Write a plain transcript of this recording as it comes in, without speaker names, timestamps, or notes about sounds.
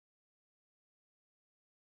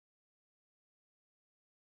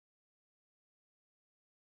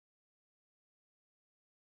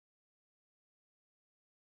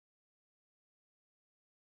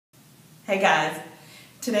Hey guys,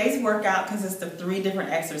 today's workout consists of 3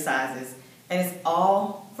 different exercises and it's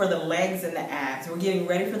all for the legs and the abs. We're getting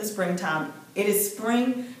ready for the springtime. It is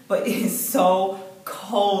spring, but it is so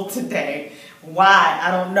cold today. Why? I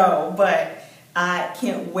don't know, but I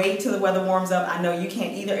can't wait till the weather warms up. I know you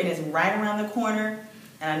can't either. It is right around the corner.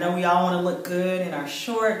 And I know we all want to look good in our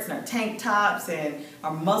shorts and our tank tops and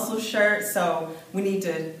our muscle shirts. So we need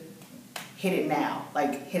to hit it now.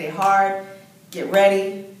 Like hit it hard, get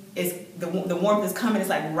ready. The warmth is coming.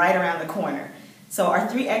 It's like right around the corner. So our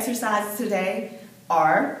 3 exercises today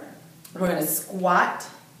are, we're going to squat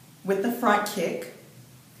with the front kick.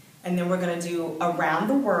 And then we're going to do around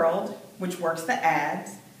the world, which works the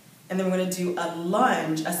abs. And then we're going to do a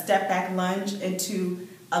lunge, a step back lunge into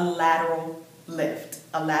a lateral lift,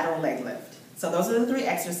 a lateral leg lift. So those are the 3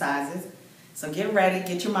 exercises. So get ready,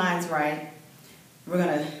 get your minds right. We're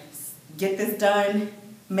going to get this done,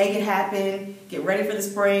 make it happen, get ready for the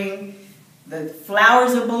spring. The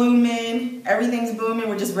flowers are blooming, everything's booming.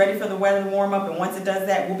 We're just ready for the weather to warm up, and once it does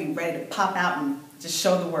that, we'll be ready to pop out and just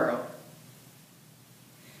show the world.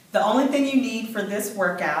 The only thing you need for this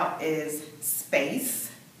workout is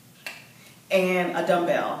space and a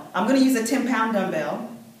dumbbell. I'm going to use a 10-pound dumbbell.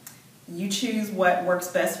 You choose what works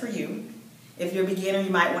best for you. If you're a beginner, you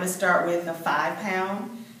might want to start with a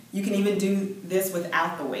 5-pound. You can even do this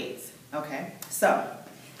without the weights. Okay, so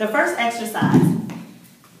the first exercise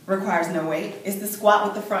requires no weight. It's the squat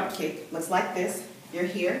with the front kick. Looks like this. You're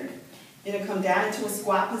here. You're going to come down into a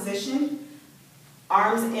squat position.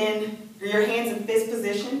 Arms in, your hands in fist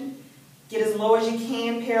position. Get as low as you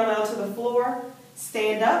can, parallel to the floor.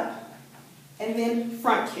 Stand up, and then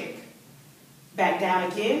front kick. Back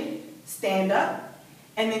down again, stand up,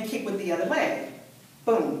 and then kick with the other leg.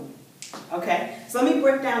 Boom. Okay, so let me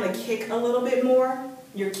break down the kick a little bit more.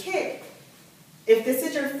 Your kick, if this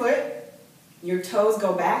is your foot, your toes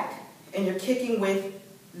go back, and you're kicking with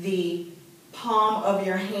the palm of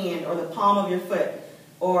your hand or the palm of your foot,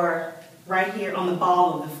 or right here on the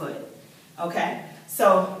ball of the foot. Okay,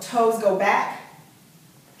 so toes go back,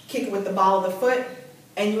 kick it with the ball of the foot,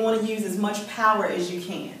 and you want to use as much power as you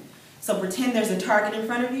can. So pretend there's a target in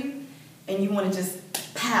front of you, and you want to just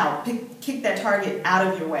pow, kick that target out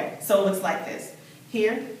of your way. So it looks like this.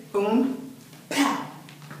 Here, boom, pow,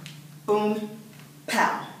 boom,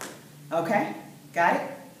 pow. Okay, got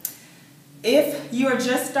it? If you are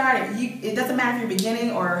just starting, it doesn't matter if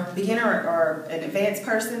you're beginner or an advanced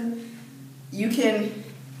person, you can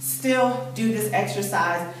still do this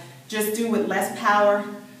exercise. Just do with less power,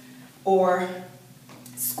 or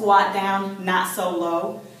squat down not so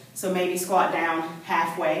low. So maybe squat down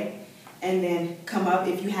halfway and then come up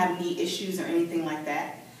if you have knee issues or anything like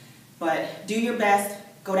that. But do your best,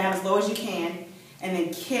 go down as low as you can, and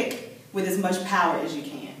then kick with as much power as you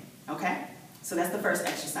can. Okay? So that's the first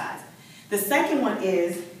exercise. The second one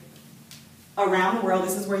is around the world.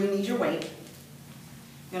 This is where you need your weight.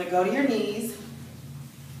 You're going to go to your knees.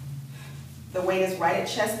 The weight is right at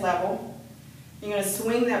chest level. You're going to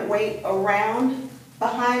swing that weight around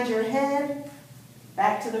behind your head,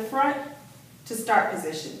 back to the front to start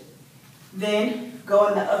position. Then go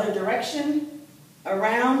in the other direction,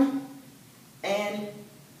 around, and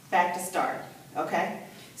back to start. Okay?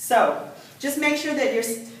 So just make sure that you're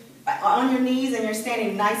on your knees and you're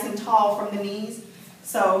standing nice and tall from the knees.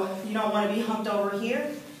 So you don't want to be humped over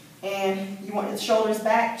here. And you want your shoulders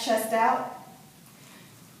back, chest out.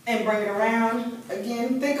 And bring it around.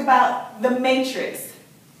 Again, think about The Matrix,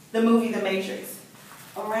 the movie The Matrix.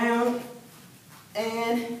 Around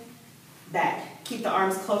and back. Keep the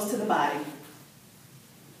arms close to the body.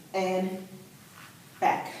 And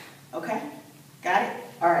back. Okay? Got it?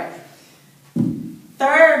 All right.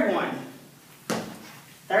 Third one.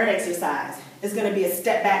 Third exercise is going to be a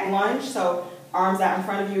step back lunge. So arms out in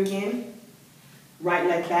front of you again. Right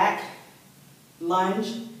leg back.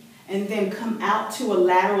 Lunge. And then come out to a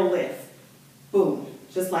lateral lift. Boom.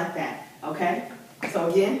 Just like that. Okay? So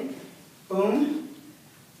again. Boom.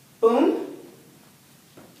 Boom.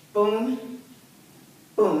 Boom.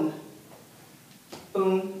 Boom.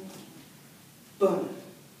 Boom. Boom.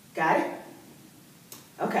 Got it?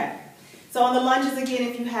 Okay. So on the lunges again,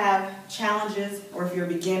 if you have challenges or if you're a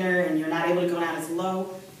beginner and you're not able to go down as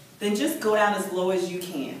low, then just go down as low as you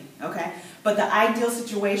can. Okay? But the ideal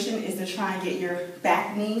situation is to try and get your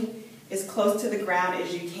back knee as close to the ground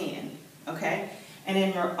as you can. Okay? And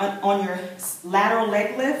then on your lateral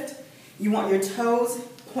leg lift, you want your toes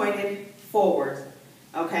pointed forward.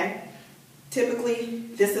 Okay? Typically,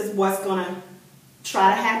 this is what's going to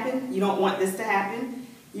try to happen. You don't want this to happen.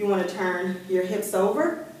 You want to turn your hips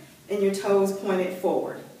over and your toes pointed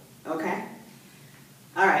forward. Okay?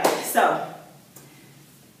 All right, so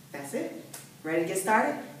that's it. Ready to get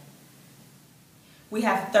started? We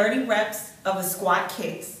have 30 reps of the squat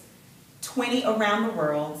kicks, 20 around the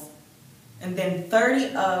whirls, and then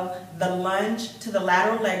 30 of the lunge to the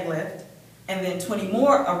lateral leg lift, and then 20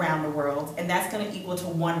 more around the whirls, and that's going to equal to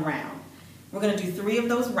 1 round. We're going to do 3 of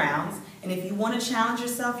those rounds, and if you want to challenge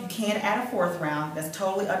yourself, you can add a 4th round. That's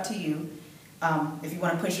totally up to you. If you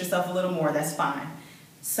want to push yourself a little more, that's fine.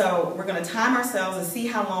 So we're going to time ourselves and see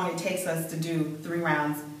how long it takes us to do 3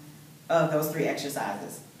 rounds of those 3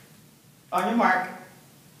 exercises. On your mark,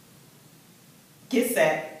 get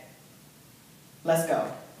set, let's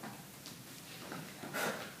go.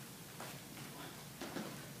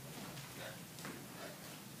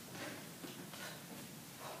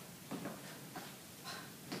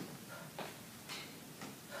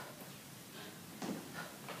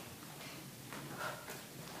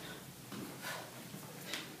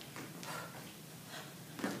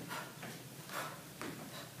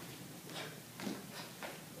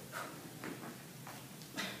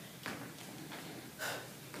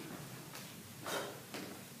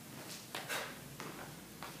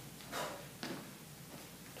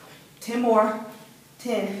 Ten more.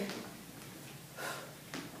 10,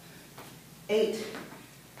 8,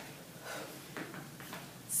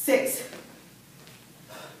 6,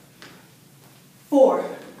 4,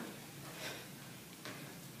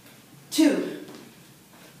 2.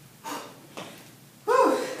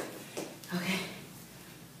 Whew. Okay.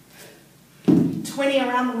 20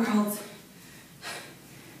 around the world.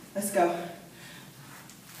 Let's go.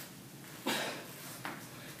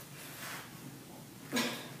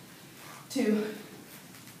 2,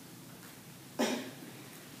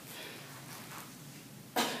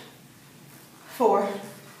 4,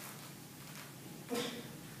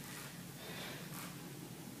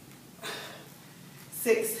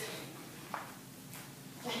 6,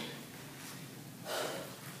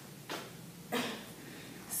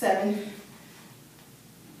 7,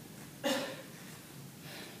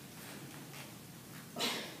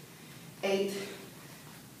 8,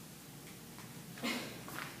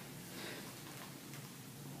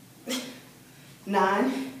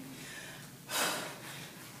 9,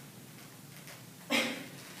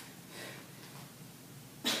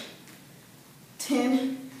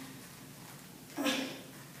 10,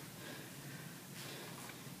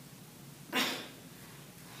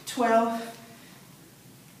 12,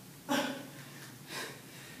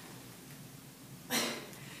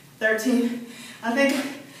 13. I think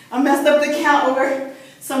I messed up the count over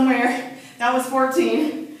somewhere. That was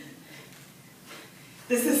 14.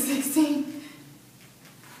 This is 16.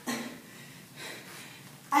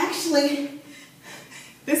 Actually,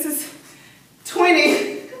 this is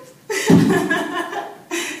 20.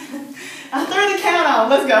 I threw the count off.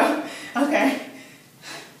 Let's go. Okay.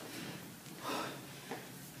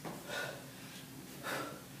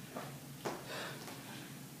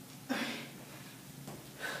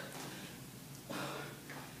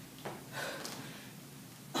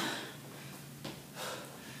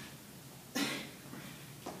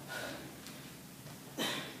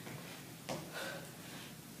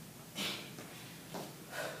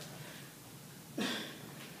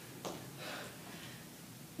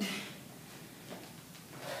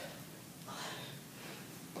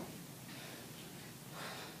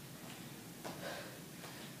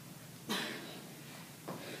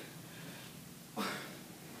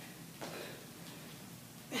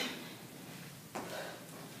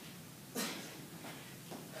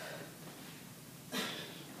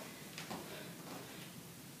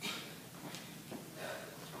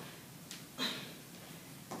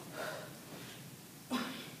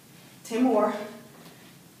 Ten more.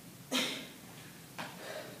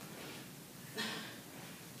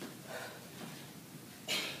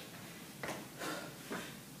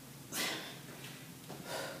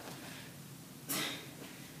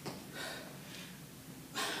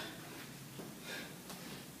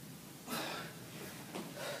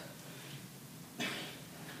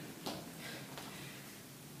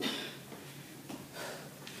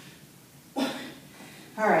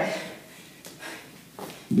 All right.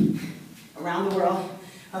 Around the world.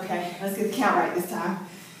 Okay, let's get the count right this time.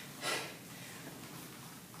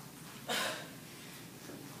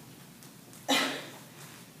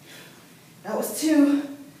 That was 2,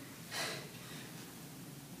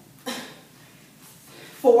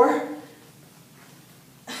 4,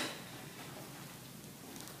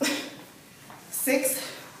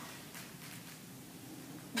 6,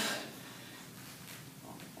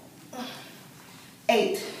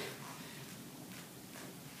 8,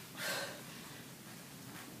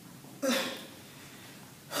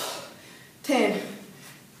 10,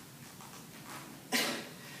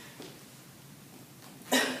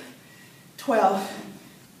 12,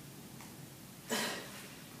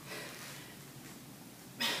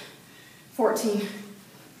 14,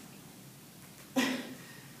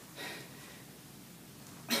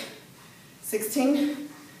 16,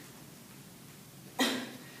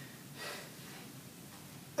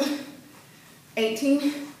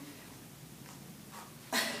 18,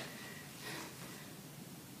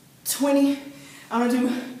 20. I'm gonna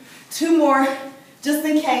do 2 more just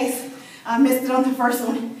in case I missed it on the first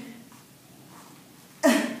one.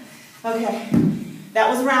 Okay, that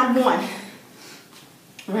was round 1.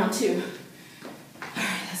 Round 2. All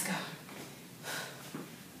right, let's go.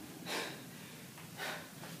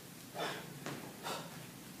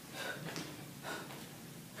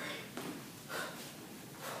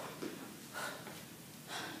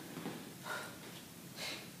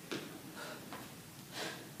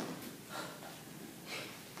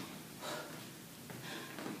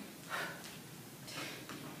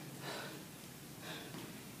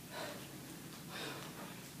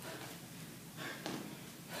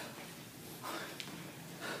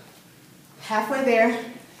 Halfway there,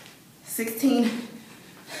 16,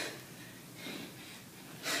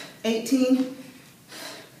 18,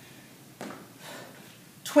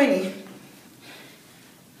 20,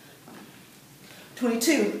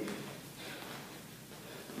 22,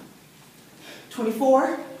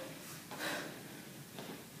 24,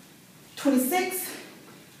 26,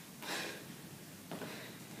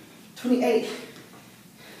 28,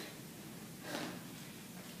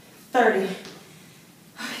 30.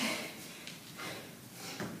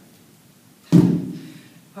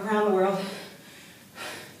 Around the world.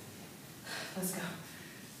 Let's go.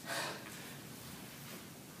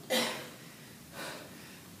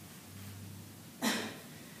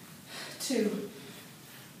 Two.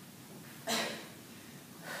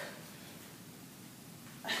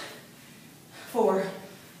 4.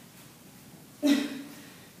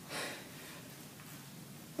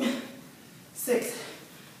 6.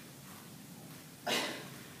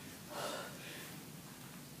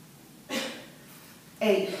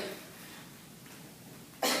 8.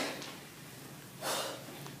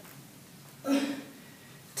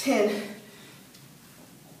 10.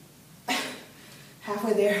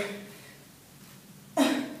 Halfway there.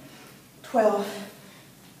 12.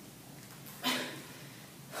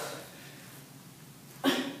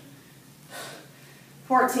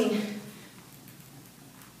 14.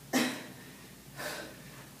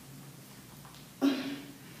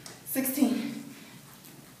 16.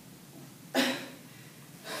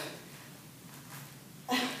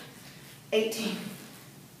 18.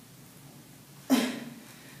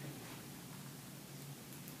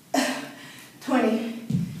 20.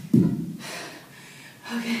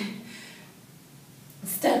 Okay.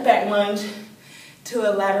 Step back lunge to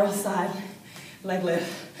a lateral side leg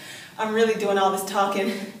lift. I'm really doing all this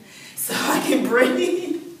talking so I can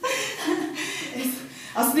breathe.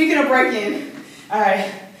 I'm sneaking a break in. All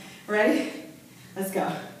right, ready? Let's go.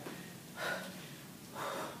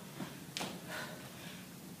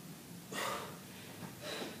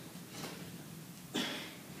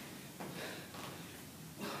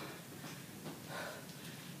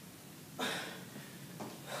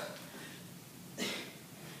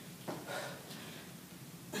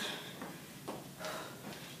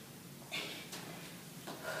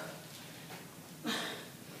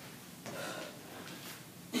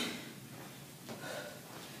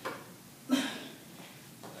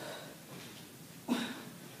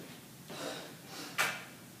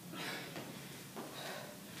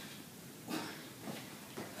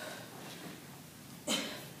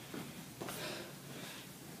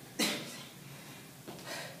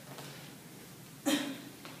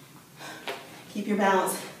 Keep your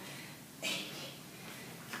balance.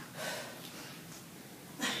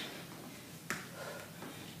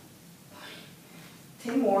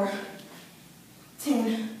 10 more.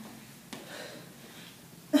 10.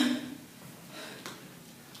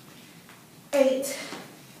 8.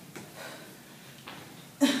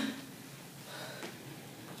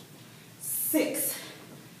 6.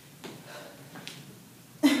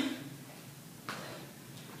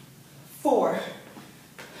 4.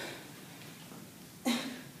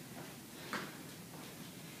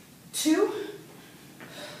 2.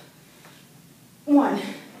 1.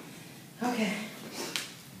 Okay.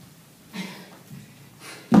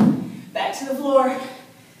 Back to the floor.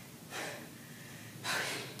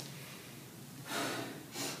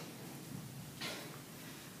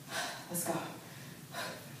 Let's go.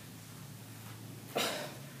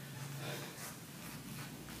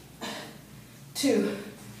 Two.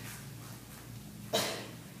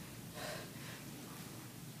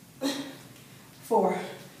 4.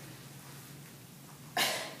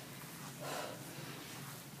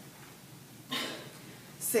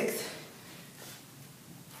 6,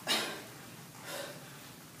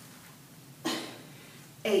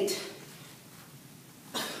 8,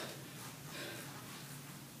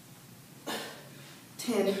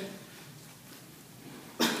 10,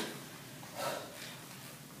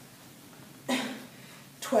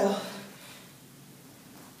 12,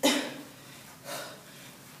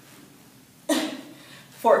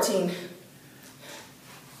 14,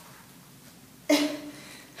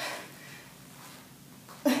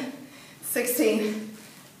 16,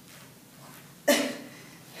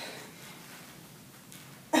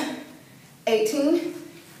 18,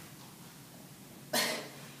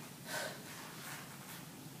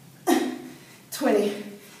 20.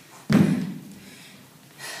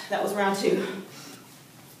 That was round 2.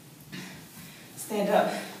 Stand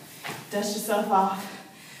up, dust yourself off.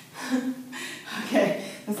 Okay,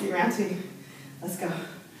 let's get round 2. Let's go.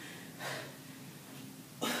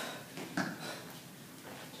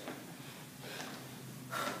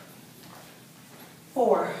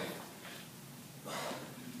 4,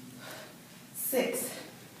 6,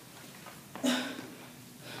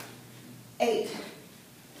 8,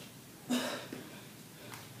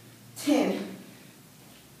 10,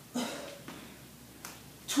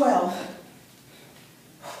 12,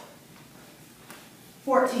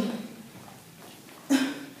 14,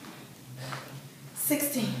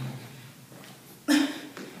 16,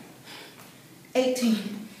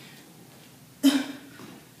 18,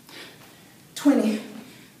 20,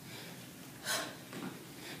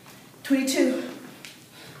 22,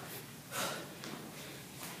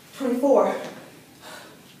 24,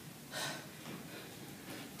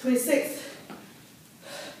 26,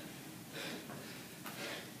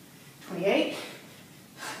 28,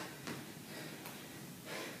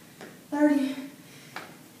 30. Okay.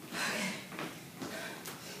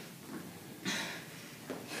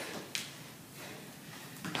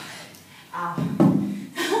 Ow.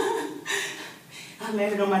 I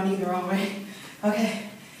landed on my knee the wrong way. Okay.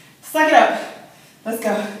 Suck it up. Let's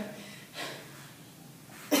go.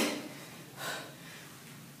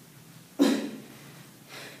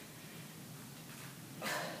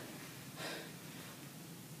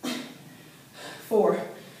 Four,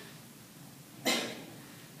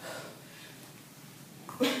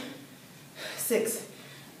 6,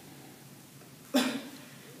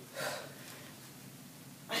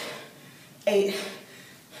 8,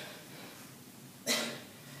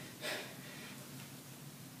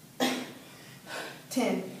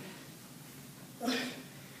 10,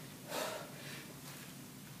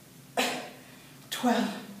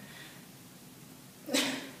 12,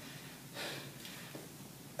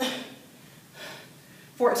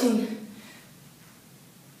 14,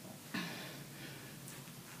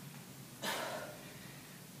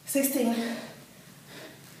 16,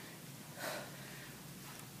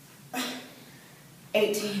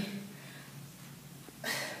 18,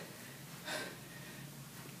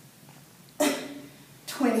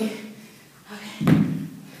 20. Okay.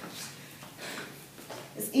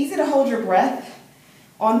 It's easy to hold your breath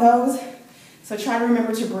on those, so try to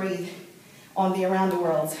remember to breathe on the around the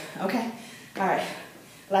worlds, okay? All right,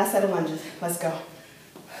 last set of lunges. Let's go.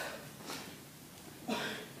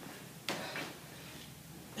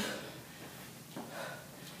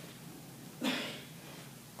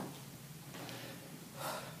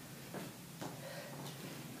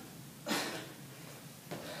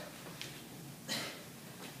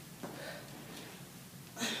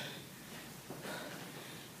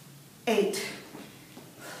 8,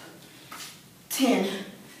 10,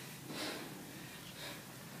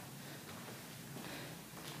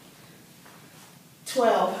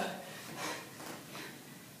 12,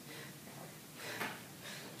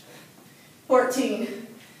 14,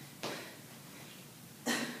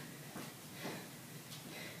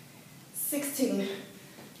 16,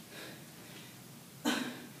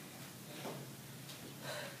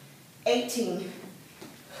 18,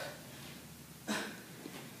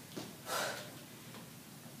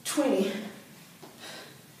 20,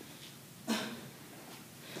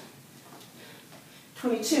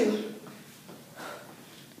 22,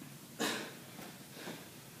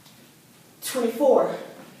 24,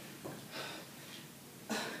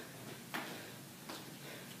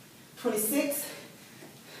 26,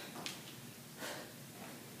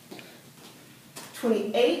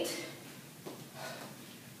 28,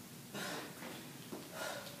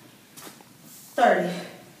 30.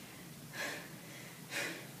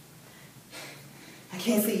 I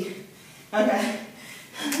can't see. Okay.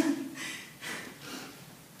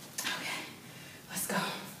 Okay, let's go.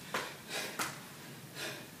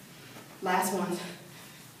 Last one.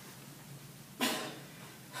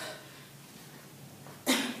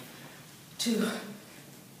 2,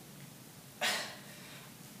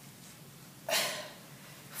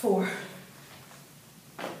 4,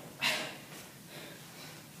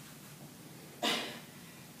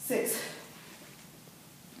 6,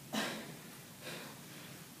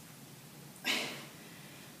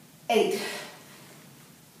 8,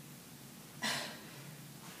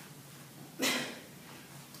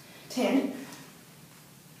 10,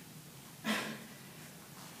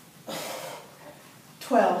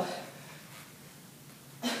 12,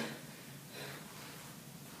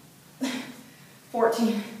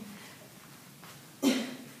 14,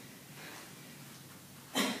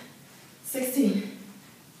 16,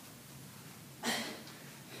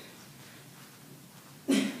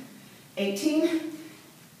 18,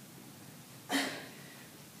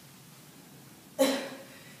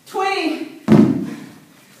 20.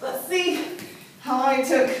 Let's see how long it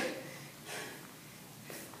took.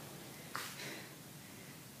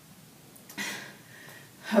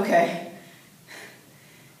 Okay.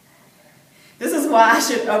 This is why I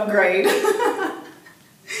should upgrade.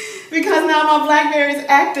 Because now my BlackBerry is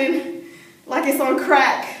acting like it's on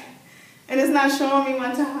crack and it's not showing me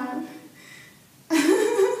my time.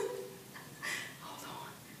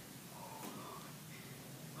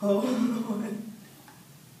 Hold on.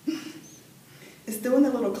 It's doing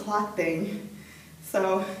the little clock thing.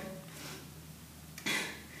 So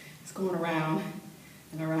it's going around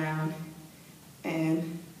and around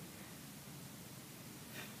and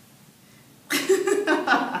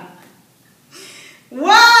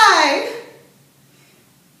why?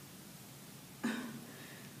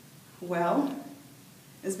 Well,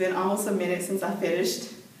 it's been almost a minute since I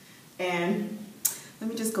finished, and let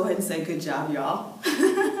me just go ahead and say good job, y'all.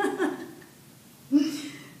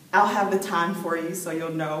 I'll have the time for you so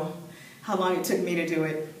you'll know how long it took me to do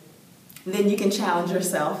it. Then you can challenge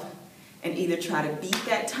yourself and either try to beat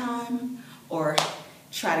that time or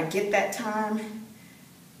try to get that time.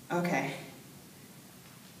 Okay.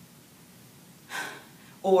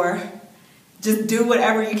 Or just do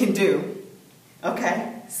whatever you can do.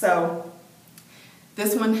 Okay? So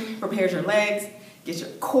this one prepares your legs, gets your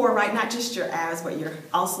core right, not just your abs, but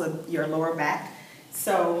also your lower back.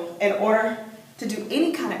 So in order to do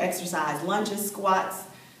any kind of exercise, lunges, squats,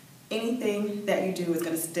 anything that you do is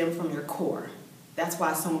going to stem from your core. That's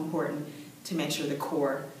why it's so important to make sure the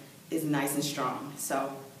core is nice and strong.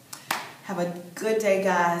 So have a good day,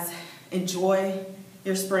 guys. Enjoy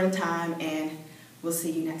your springtime, and we'll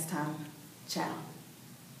see you next time. Ciao.